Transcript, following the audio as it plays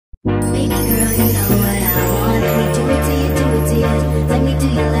Baby girl, you know what I want. Let me do it to you, do it to you. Let me do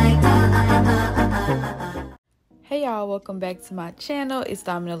you like Hey y'all, welcome back to my channel. It's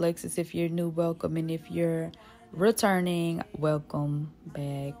Diamond Alexis. If you're new, welcome, and if you're returning, welcome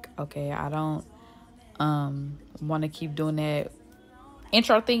back. Okay, I don't want to keep doing that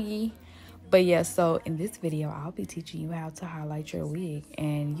intro thingy, but yeah, so in this video I'll be teaching you how to highlight your wig,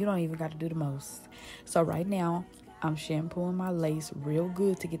 and you don't even got to do the most. So right now I'm shampooing my lace real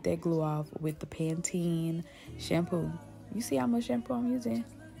good to get that glue off with the Pantene shampoo. You see how much shampoo I'm using?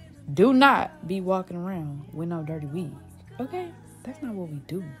 Do not be walking around with no dirty wig, okay? That's not what we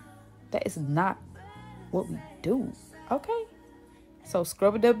do. That is not what we do, okay? So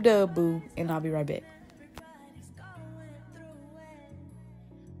scrub a dub dub, boo, and I'll be right back.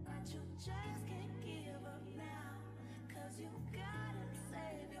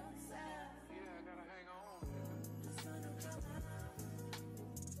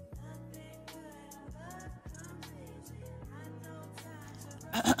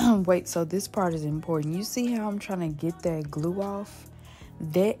 Wait, so this part is important. You see how I'm trying to get that glue off?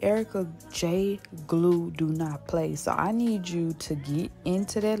 That Erica J glue do not play. So I need you to get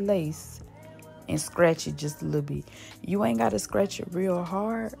into that lace and scratch it just a little bit. You ain't got to scratch it real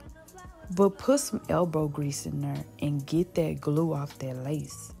hard, but put some elbow grease in there and get that glue off that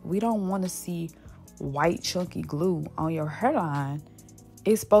lace. We don't want to see white chunky glue on your hairline.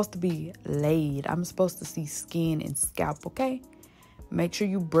 It's supposed to be laid. I'm supposed to see skin and scalp, okay? Make sure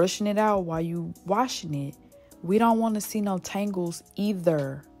you brushing it out while you washing it. We don't want to see no tangles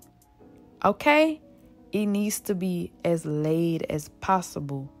either. Okay? It needs to be as laid as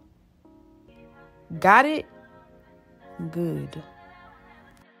possible. Got it? Good.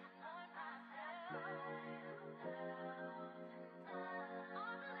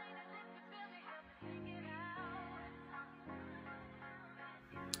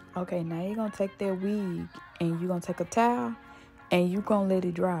 Okay, now you're going to take that wig and you're going to take a towel and you're going to let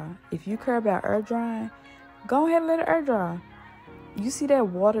it dry. If you care about air drying, go ahead and let it air dry. You see that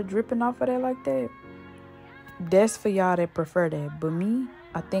water dripping off of that like that? That's for y'all that prefer that. But me,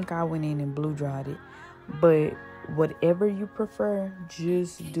 I think I went in and blue dried it. But whatever you prefer,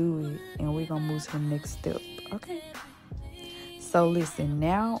 just do it. And we're going to move to the next step. Okay? So listen,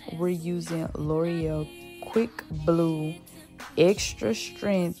 now we're using L'Oreal Quick Blue Extra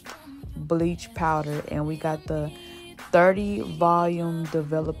Strength Bleach Powder. And we got the 30 volume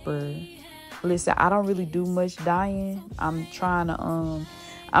developer. Listen, I don't really do much dyeing. I'm trying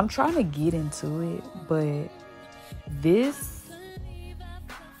to get into it, but this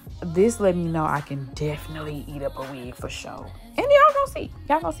let me know I can definitely eat up a wig for sure. And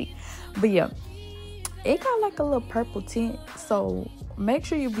y'all gonna see. But yeah, it got like a little purple tint, so make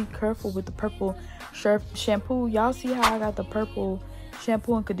sure you be careful with the purple shampoo. Y'all see how I got the purple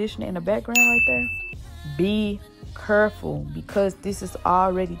shampoo and conditioner in the background right there? Be careful, because this is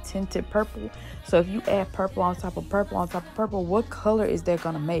already tinted purple. So if you add purple on top of purple on top of purple, what color is that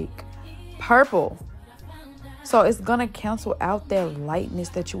gonna make? Purple. So it's gonna cancel out that lightness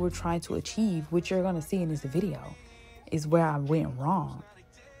that you were trying to achieve, which you're gonna see in this video is where I went wrong.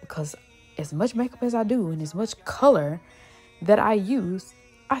 Because as much makeup as I do and as much color that I use,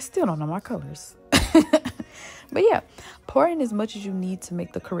 I still don't know my colors. But yeah, pour in as much as you need to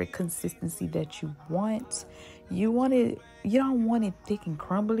make the correct consistency that you want. You don't want it thick and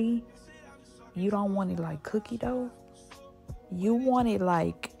crumbly. You don't want it like cookie dough. You want it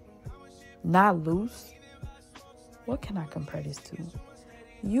like not loose. What can I compare this to?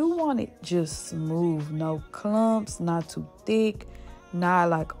 You want it just smooth, no clumps, not too thick, not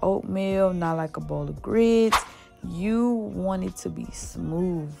like oatmeal, not like a bowl of grits. You want it to be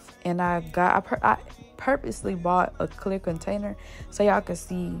smooth. And I purposely bought a clear container so y'all can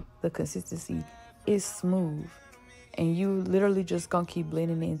see the consistency. It's smooth. And you literally just gonna keep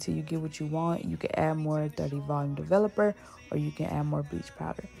blending it until you get what you want. You can add more 30 volume developer, or you can add more bleach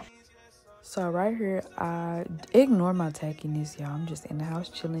powder. So right here, I ignore my tackiness, y'all. I'm just in the house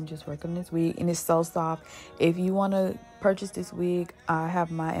chilling, just working on this wig, and it's so soft. If you want to purchase this wig, I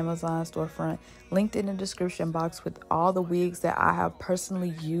have my Amazon storefront linked in the description box with all the wigs that I have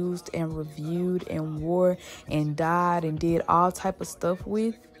personally used and reviewed and wore and dyed and did all type of stuff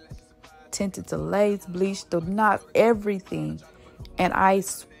with. Tinted to lace, bleached to knots, everything. And I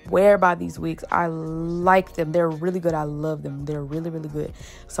swear by these wigs. I like them. They're really good. I love them. They're really, really good.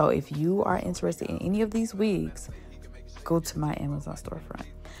 So if you are interested in any of these wigs, go to my Amazon storefront.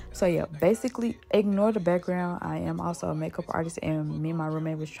 So yeah, basically ignore the background. I am also a makeup artist, and me and my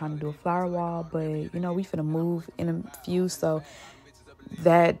roommate was trying to do a flower wall, but you know, we finna move in a few, so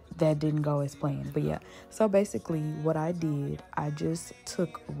that didn't go as planned. But yeah, so basically what I did, I just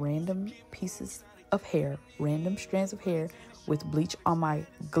took random pieces of hair, random strands of hair with bleach on my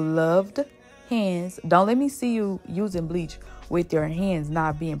gloved hands. Don't let me see you using bleach with your hands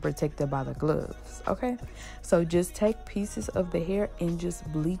not being protected by the gloves, okay? So just take pieces of the hair and just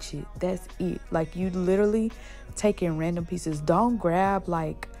bleach it. That's it. Like, you literally taking random pieces. Don't grab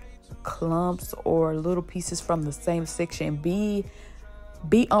like clumps or little pieces from the same section. Be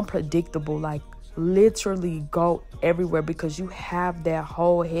unpredictable. Like, literally go everywhere, because you have that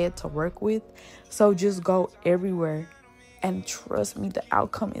whole head to work with. So just go everywhere, and trust me, the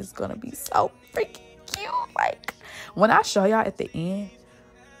outcome is gonna be so freaking cute. Like, when I show y'all at the end,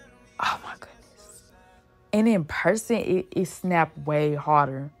 oh my goodness. And in person, it snapped way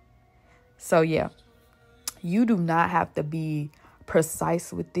harder. So yeah, you do not have to be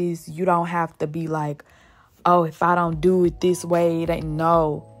precise with this. You don't have to be like, oh, if I don't do it this way, it ain't.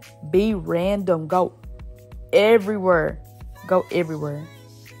 No. Be random. Go everywhere. Go everywhere.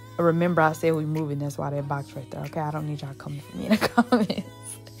 Remember, I said we moving. That's why that box right there. Okay, I don't need y'all coming for me in the comments.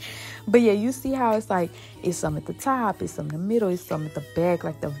 But yeah, you see how it's like, it's some at the top, it's some in the middle, it's some at the back,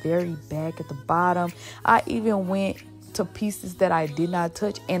 like the very back at the bottom. I even went to pieces that I did not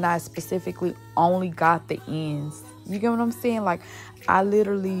touch, and I specifically only got the ends. You get what I'm saying? Like, I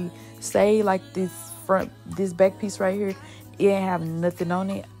literally say like this back piece right here, it ain't have nothing on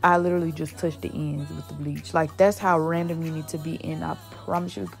it. I literally just touched the ends with the bleach. Like, that's how random you need to be. And I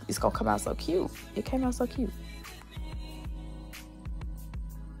promise you, it's gonna come out so cute. It came out so cute.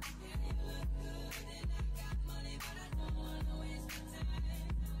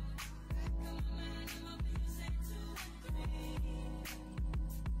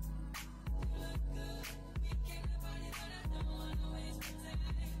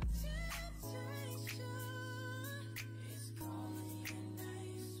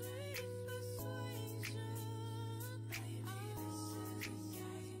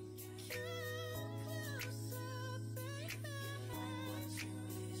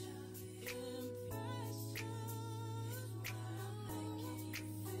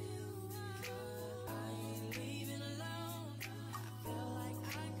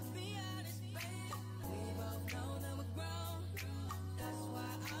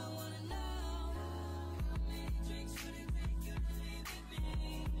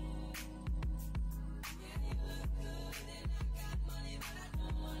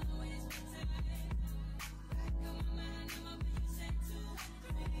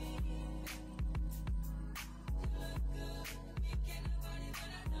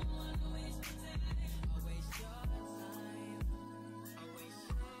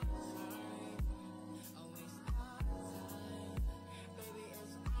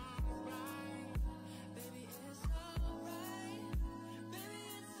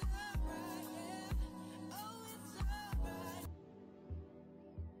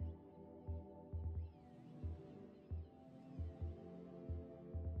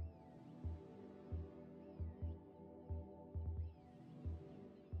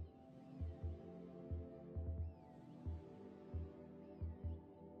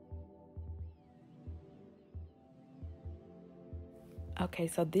 Okay,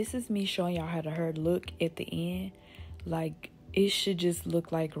 so this is me showing y'all how her look at the end. Like, it should just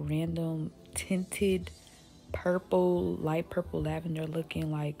look like random tinted purple, light purple, lavender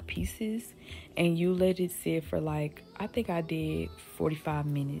looking like pieces. And you let it sit for like, I think I did 45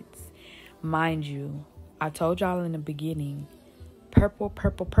 minutes. Mind you, I told y'all in the beginning, purple,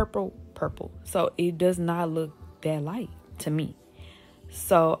 purple, purple, purple. So it does not look that light to me.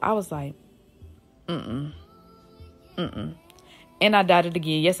 So I was like, And I dyed it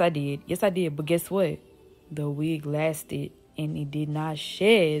again. Yes, I did. Yes, I did. But guess what? The wig lasted and it did not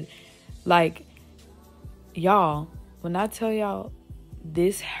shed. Like, y'all, when I tell y'all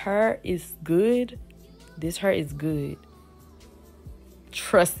this hair is good, this hair is good.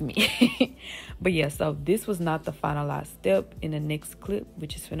 Trust me. But yeah, so this was not the finalized step. In the next clip,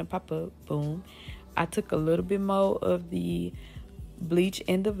 which is finna pop up, boom, I took a little bit more of the bleach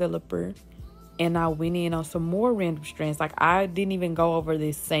and developer, and I went in on some more random strands. Like, I didn't even go over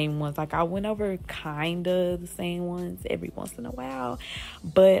the same ones. Like, I went over kind of the same ones every once in a while.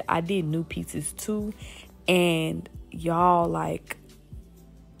 But I did new pieces too. And y'all, like,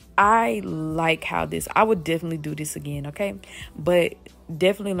 I like how this, I would definitely do this again, okay? But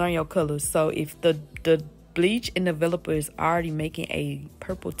definitely learn your colors. So if the bleach and developer is already making a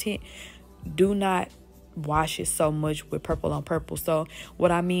purple tint, do not wash it so much with purple on purple. So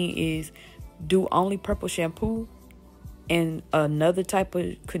what I mean is, do only purple shampoo and another type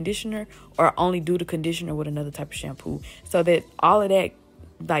of conditioner, or only do the conditioner with another type of shampoo, so that all of that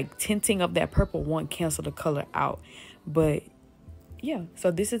like tinting of that purple won't cancel the color out. But yeah,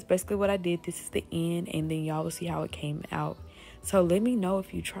 so this is basically what I did. This is the end, and then y'all will see how it came out. So let me know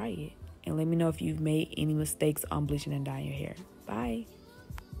if you try it, and let me know if you've made any mistakes on bleaching and dyeing your hair. Bye.